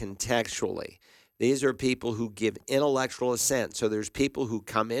at it contextually. These are people who give intellectual assent. So there's people who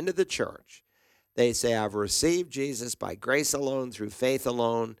come into the church. They say, I've received Jesus by grace alone, through faith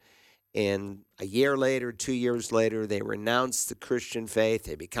alone. And a year later, 2 years later, they renounce the Christian faith.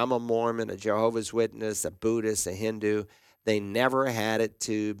 They become a Mormon, a Jehovah's Witness, a Buddhist, a Hindu. They never had it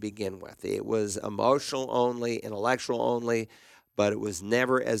to begin with. It was emotional only, intellectual only, but it was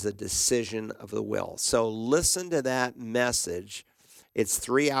never as a decision of the will. So listen to that message. It's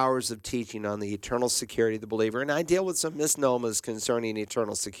 3 hours of teaching on the eternal security of the believer. And I deal with some misnomers concerning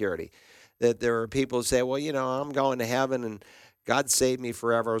eternal security. That there are people who say, well, I'm going to heaven and God saved me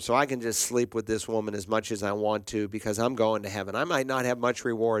forever, so I can just sleep with this woman as much as I want to because I'm going to heaven. I might not have much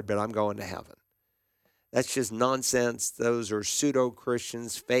reward, but I'm going to heaven. That's just nonsense. Those are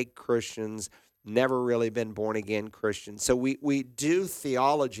pseudo-Christians, fake Christians, never really been born-again Christians. So we do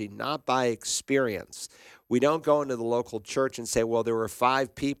theology not by experience. We don't go into the local church and say, well, there were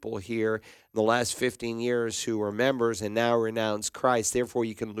 5 people here in the last 15 years who were members and now renounce Christ, therefore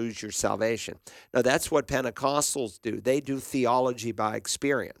you can lose your salvation. Now, that's what Pentecostals do. They do theology by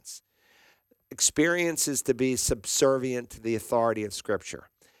experience. Experience is to be subservient to the authority of Scripture.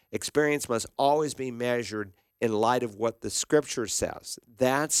 Experience must always be measured in light of what the Scripture says.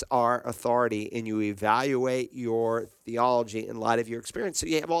 That's our authority, and you evaluate your theology in light of your experience. So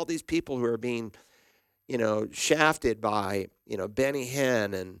you have all these people who are being, shafted by, Benny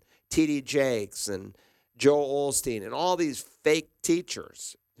Hinn and T.D. Jakes and Joel Osteen and all these fake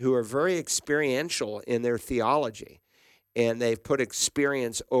teachers who are very experiential in their theology. And they've put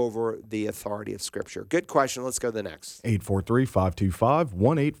experience over the authority of Scripture. Good question. Let's go to the next.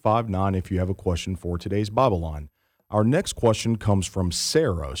 843-525-1859 if you have a question for today's Bible line. Our next question comes from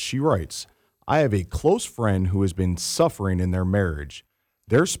Sarah. She writes, I have a close friend who has been suffering in their marriage.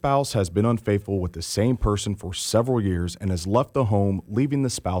 Their spouse has been unfaithful with the same person for several years and has left the home, leaving the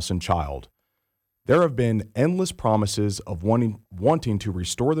spouse and child. There have been endless promises of wanting to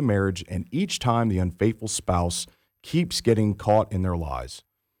restore the marriage, and each time the unfaithful spouse keeps getting caught in their lies.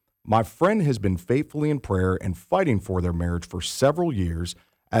 My friend has been faithfully in prayer and fighting for their marriage for several years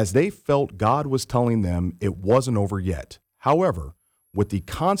as they felt God was telling them it wasn't over yet. However, with the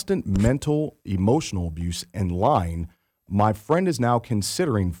constant mental, emotional abuse and lying, my friend is now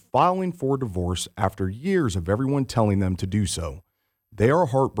considering filing for divorce after years of everyone telling them to do so. They are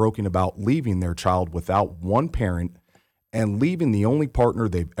heartbroken about leaving their child without one parent and leaving the only partner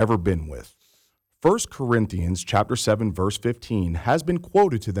they've ever been with. 1 Corinthians chapter 7, verse 15 has been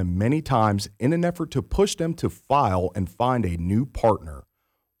quoted to them many times in an effort to push them to file and find a new partner.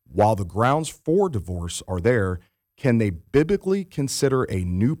 While the grounds for divorce are there, can they biblically consider a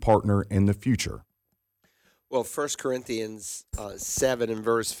new partner in the future? Well, 1 Corinthians 7 and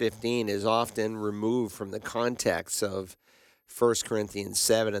verse 15 is often removed from the context of 1 Corinthians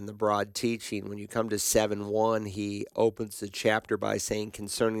 7 and the broad teaching. When you come to 7:1, he opens the chapter by saying,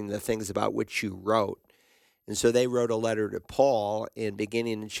 concerning the things about which you wrote. And so they wrote a letter to Paul, and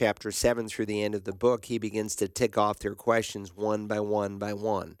beginning in chapter 7 through the end of the book, he begins to tick off their questions one by one by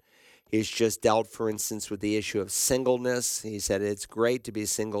one. He's just dealt, for instance, with the issue of singleness. He said it's great to be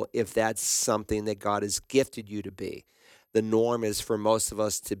single if that's something that God has gifted you to be. The norm is for most of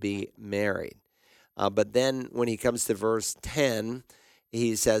us to be married. But then when he comes to verse 10,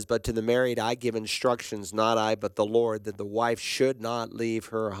 he says, "But to the married I give instructions, not I, but the Lord, that the wife should not leave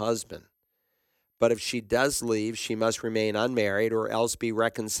her husband. But if she does leave, she must remain unmarried or else be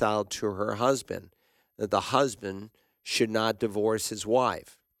reconciled to her husband, that the husband should not divorce his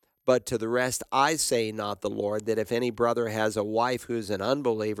wife. But to the rest I say, not the Lord, that if any brother has a wife who is an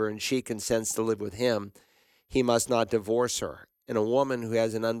unbeliever and she consents to live with him, he must not divorce her. And a woman who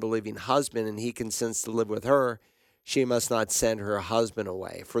has an unbelieving husband and he consents to live with her, she must not send her husband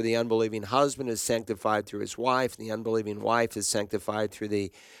away. For the unbelieving husband is sanctified through his wife, and the unbelieving wife is sanctified through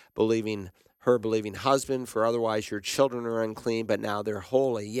her believing husband, for otherwise your children are unclean, but now they're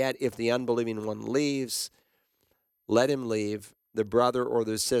holy. Yet if the unbelieving one leaves, let him leave. The brother or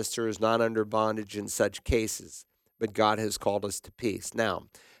the sister is not under bondage in such cases, but God has called us to peace." Now,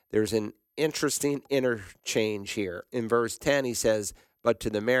 there's an interesting interchange here. In verse 10, he says, "But to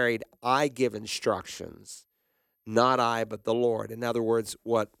the married, I give instructions, not I, but the Lord." In other words,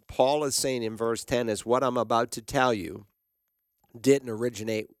 what Paul is saying in verse 10 is what I'm about to tell you didn't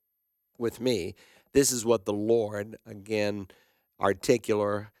originate with me. This is what the Lord, again,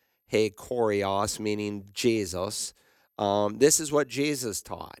 articular, he kurios, meaning Jesus. This is what Jesus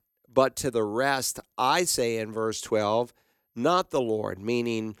taught. But to the rest, I say in verse 12, not the Lord,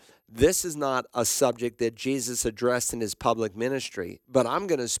 meaning this is not a subject that Jesus addressed in his public ministry, but I'm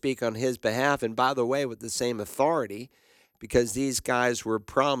going to speak on his behalf, and by the way, with the same authority, because these guys were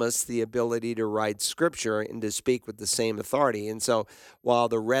promised the ability to write scripture and to speak with the same authority. And so while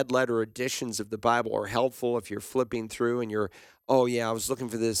the red letter editions of the Bible are helpful if you're flipping through and you're, oh yeah, I was looking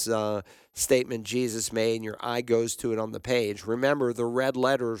for this statement Jesus made, and your eye goes to it on the page. Remember, the red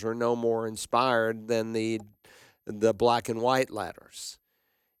letters are no more inspired than the black and white letters.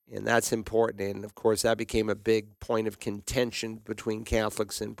 And that's important. And of course, that became a big point of contention between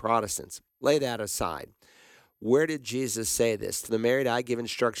Catholics and Protestants. Lay that aside. Where did Jesus say this? To the married, I give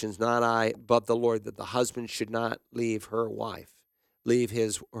instructions, not I, but the Lord, that the husband should not leave her wife, leave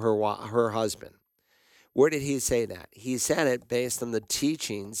her husband. Where did he say that? He said it based on the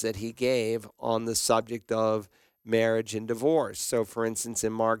teachings that he gave on the subject of marriage and divorce. So, for instance,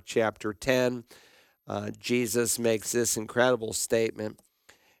 in Mark chapter 10, Jesus makes this incredible statement.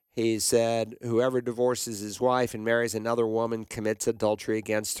 He said, "Whoever divorces his wife and marries another woman commits adultery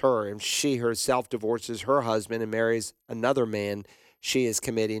against her. If she herself divorces her husband and marries another man, she is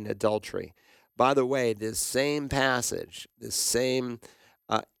committing adultery." By the way, this same passage, this same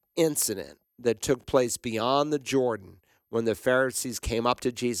incident that took place beyond the Jordan when the Pharisees came up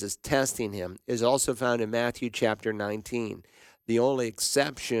to Jesus testing him is also found in Matthew chapter 19. The only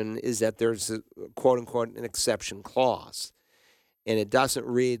exception is that there's a quote-unquote an exception clause. And it doesn't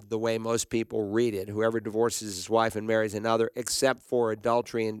read the way most people read it. Whoever divorces his wife and marries another, except for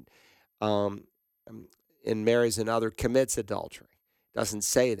adultery, and marries another, commits adultery. It doesn't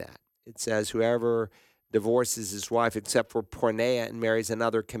say that. It says whoever divorces his wife except for porneia and marries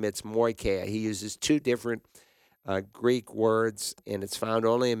another commits moikeia. He uses two different Greek words, and it's found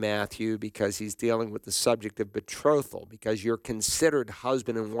only in Matthew because he's dealing with the subject of betrothal, because you're considered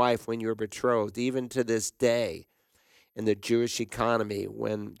husband and wife when you're betrothed, even to this day. In the Jewish economy,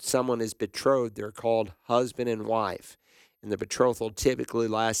 when someone is betrothed, they're called husband and wife. And the betrothal typically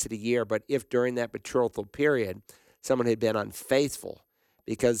lasted a year. But if during that betrothal period, someone had been unfaithful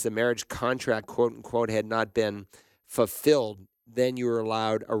because the marriage contract, quote unquote, had not been fulfilled, then you were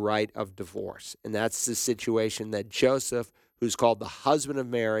allowed a right of divorce. And that's the situation that Joseph, who's called the husband of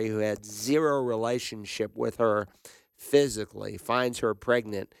Mary, who had zero relationship with her physically, finds her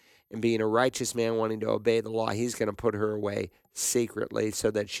pregnant. And being a righteous man wanting to obey the law, he's going to put her away secretly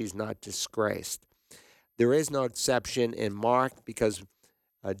so that she's not disgraced. There is no exception in Mark because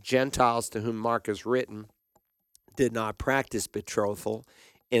Gentiles to whom Mark is written did not practice betrothal.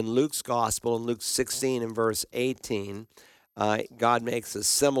 In Luke's gospel, in Luke 16 and verse 18, God makes a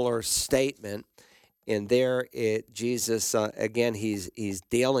similar statement. And there, Jesus, again, he's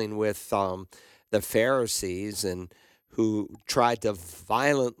dealing with the Pharisees and who tried to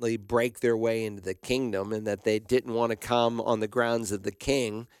violently break their way into the kingdom, and that they didn't want to come on the grounds of the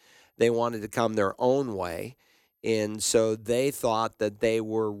king. They wanted to come their own way. And so they thought that they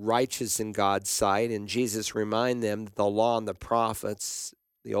were righteous in God's sight. And Jesus reminded them that the law and the prophets,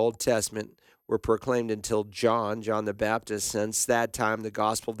 the Old Testament, were proclaimed until John the Baptist. Since that time, the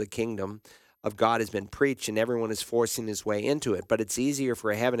gospel of the kingdom of God has been preached, and everyone is forcing his way into it. But it's easier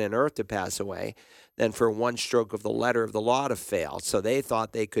for heaven and earth to pass away than for one stroke of the letter of the law to fail. So they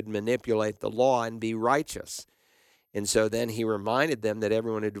thought they could manipulate the law and be righteous. And so then he reminded them that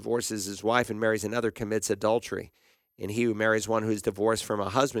everyone who divorces his wife and marries another commits adultery. and he who marries one who's divorced from a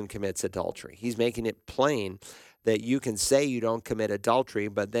husband commits adultery. He's making it plain that you can say you don't commit adultery,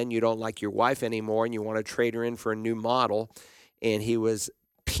 but then you don't like your wife anymore and you want to trade her in for a new model. And he was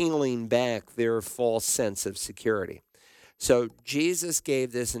peeling back their false sense of security. So Jesus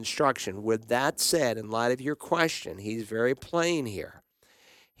gave this instruction. With that said, in light of your question, he's very plain here.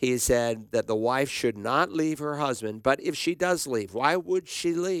 He said that the wife should not leave her husband, but if she does leave, why would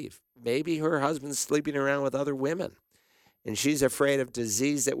she leave? Maybe her husband's sleeping around with other women, and she's afraid of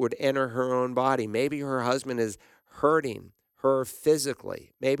disease that would enter her own body. Maybe her husband is hurting her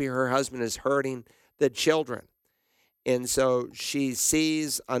physically. Maybe her husband is hurting the children. And so she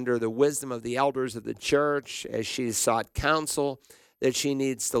sees, under the wisdom of the elders of the church, as she's sought counsel, that she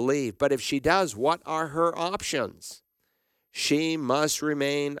needs to leave. But if she does, what are her options? She must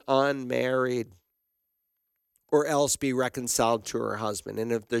remain unmarried or else be reconciled to her husband.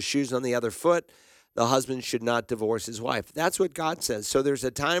 And if the shoe's on the other foot, the husband should not divorce his wife. That's what God says. So there's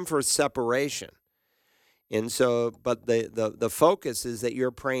a time for separation. And so, but the focus is that you're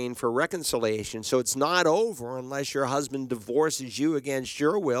praying for reconciliation. So it's not over unless your husband divorces you against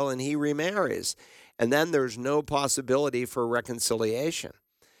your will and he remarries. And then there's no possibility for reconciliation.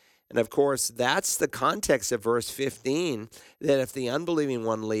 And of course, that's the context of verse 15, that if the unbelieving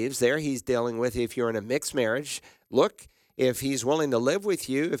one leaves, there he's dealing with if you're in a mixed marriage. Look, if he's willing to live with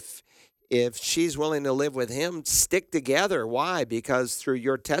you, if she's willing to live with him, stick together. Why? Because through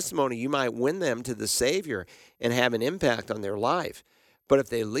your testimony, you might win them to the Savior and have an impact on their life. But if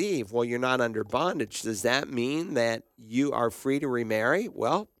they leave, well, you're not under bondage. Does that mean that you are free to remarry?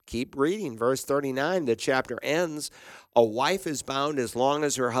 Well, keep reading. Verse 39, the chapter ends. A wife is bound as long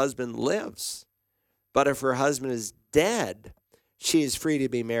as her husband lives. But if her husband is dead, she is free to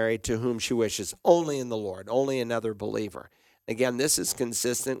be married to whom she wishes, only in the Lord, only another believer. Again, this is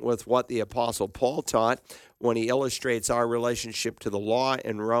consistent with what the Apostle Paul taught when he illustrates our relationship to the law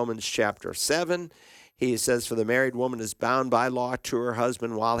in Romans chapter 7. He says, for the married woman is bound by law to her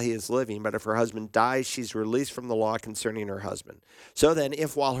husband while he is living, but if her husband dies, she's released from the law concerning her husband. So then,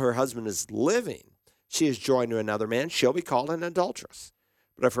 if while her husband is living, she is joined to another man, she'll be called an adulteress.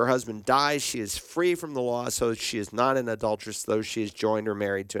 But if her husband dies, she is free from the law, so she is not an adulteress, though she is joined or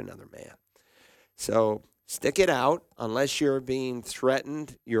married to another man. So stick it out unless you're being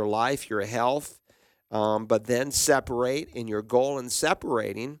threatened, your life, your health, but then separate, and your goal in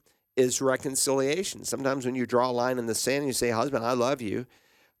separating is reconciliation. Sometimes when you draw a line in the sand, you say, husband, I love you,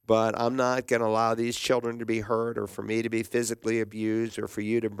 but I'm not going to allow these children to be hurt or for me to be physically abused or for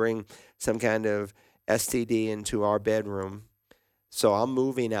you to bring some kind of STD into our bedroom. So I'm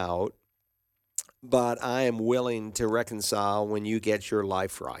moving out, but I am willing to reconcile when you get your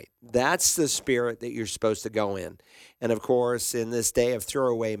life right. That's the spirit that you're supposed to go in. And of course, in this day of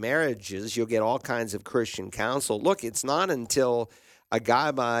throwaway marriages, you'll get all kinds of Christian counsel. Look, it's not until a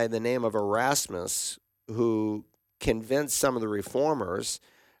guy by the name of Erasmus, who convinced some of the reformers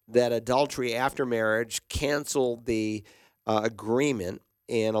that adultery after marriage canceled the agreement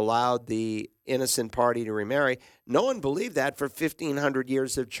and allowed the innocent party to remarry. No one believed that for 1,500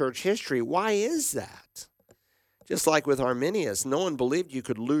 years of church history. Why is that? Just like with Arminius, no one believed you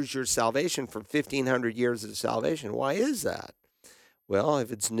could lose your salvation for 1,500 years of salvation. Why is that? Well,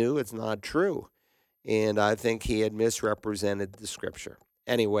 if it's new, it's not true. And I think he had misrepresented the scripture.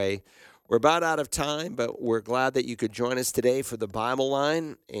 Anyway, we're about out of time, but we're glad that you could join us today for the Bible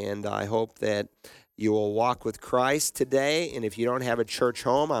Line. And I hope that you will walk with Christ today. And if you don't have a church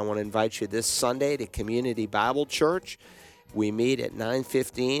home, I want to invite you this Sunday to Community Bible Church. We meet at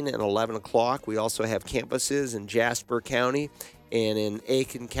 9:15 and 11 o'clock. We also have campuses in Jasper County and in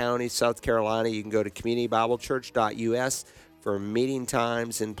Aiken County, South Carolina. You can go to communitybiblechurch.us for meeting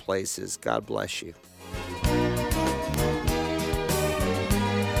times and places. God bless you.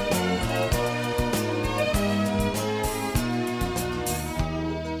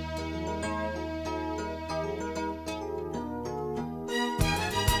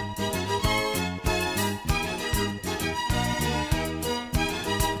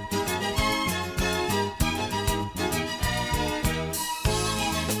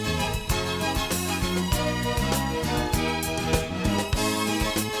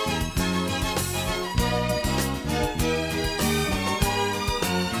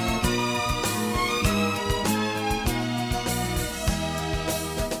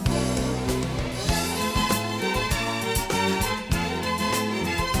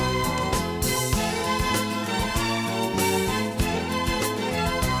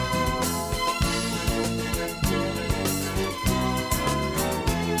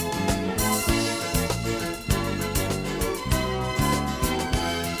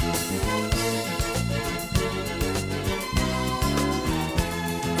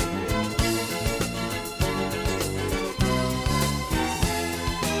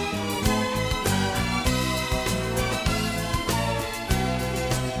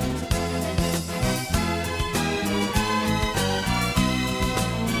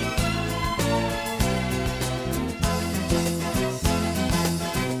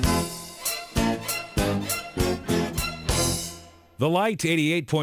 The Light 88.